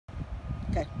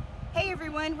Okay. Hey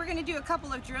everyone, we're going to do a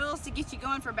couple of drills to get you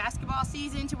going for basketball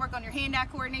season, to work on your hand-eye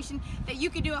coordination that you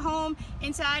can do at home,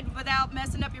 inside, without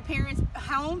messing up your parents'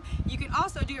 home. You can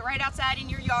also do it right outside in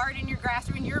your yard, in your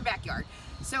grass, or in your backyard.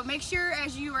 So make sure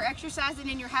as you are exercising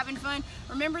and you're having fun,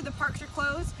 remember the parks are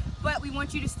closed, but we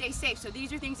want you to stay safe. So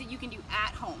these are things that you can do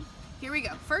at home. Here we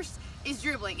go. First is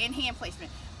dribbling and hand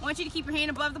placement. I want you to keep your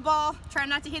hand above the ball. Try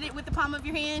not to hit it with the palm of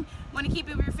your hand. Want to keep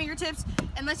it with your fingertips.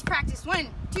 And let's practice. 1,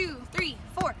 2, 3,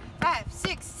 4, 5,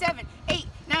 6, 7, 8,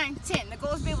 9, 10. The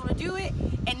goal is to be able to do it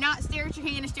and not stare at your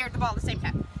hand and stare at the ball at the same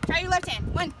time. Try your left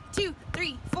hand. 1, 2,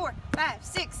 3, 4, 5,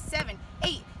 6, 7,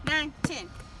 8, 9, 10.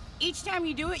 Each time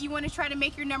you do it, you want to try to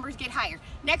make your numbers get higher.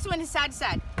 Next one is side to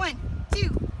side. 1, 2,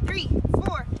 3,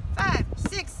 4, 5,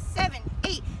 6, 7,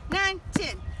 8, 9,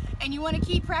 10. And you want to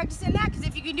keep practicing that, because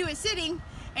if you can do it sitting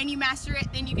and you master it,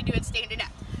 then you can do it standing up.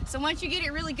 So once you get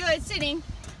it really good sitting,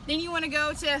 then you want to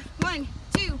go to 1,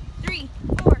 2, 3,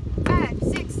 4, 5,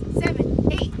 6, 7,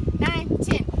 8, 9,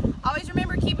 10. Always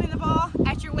remember keeping the ball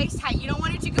at your waist height. You don't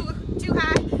want it to go too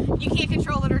high. You can't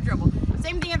control it or dribble.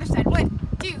 Same thing the other side.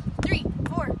 1, 2, 3,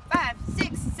 4, 5,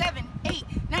 6, 7, 8,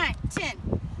 9,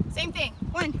 10. Same thing.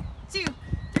 1, 2,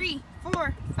 3,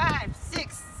 4, 5,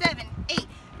 6, 7, 8,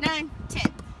 9,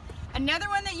 10. Another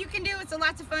one that you can do, it's a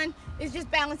lots of fun, is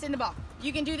just balancing the ball.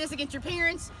 You can do this against your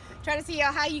parents. Try to see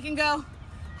how high you can go,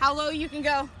 how low you can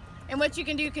go, and what you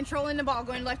can do controlling the ball,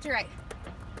 going left to right.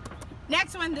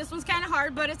 Next one, this one's kind of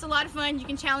hard, but it's a lot of fun. You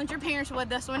can challenge your parents with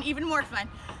this one, even more fun.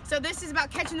 So this is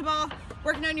about catching the ball,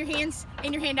 working on your hands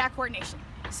and your hand-eye coordination.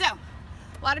 So,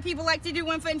 a lot of people like to do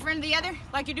one foot in front of the other,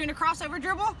 like you're doing a crossover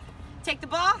dribble. Take the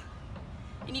ball,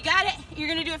 and you got it. You're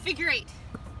gonna do a figure 8.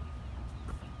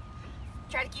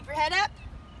 Try to keep your head up,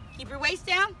 keep your waist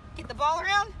down, get the ball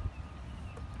around.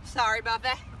 Sorry about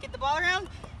that. Get the ball around,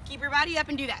 keep your body up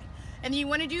and do that. And then you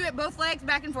want to do it both legs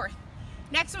back and forth.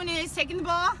 Next one is taking the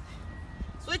ball,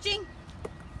 switching,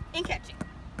 and catching.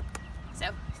 So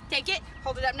take it,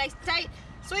 hold it up nice and tight,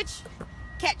 switch,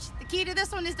 catch. The key to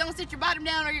this one is don't sit your bottom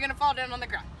down or you're going to fall down on the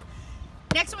ground.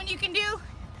 Next one you can do,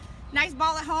 nice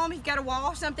ball at home. If you've got a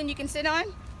wall or something you can sit on.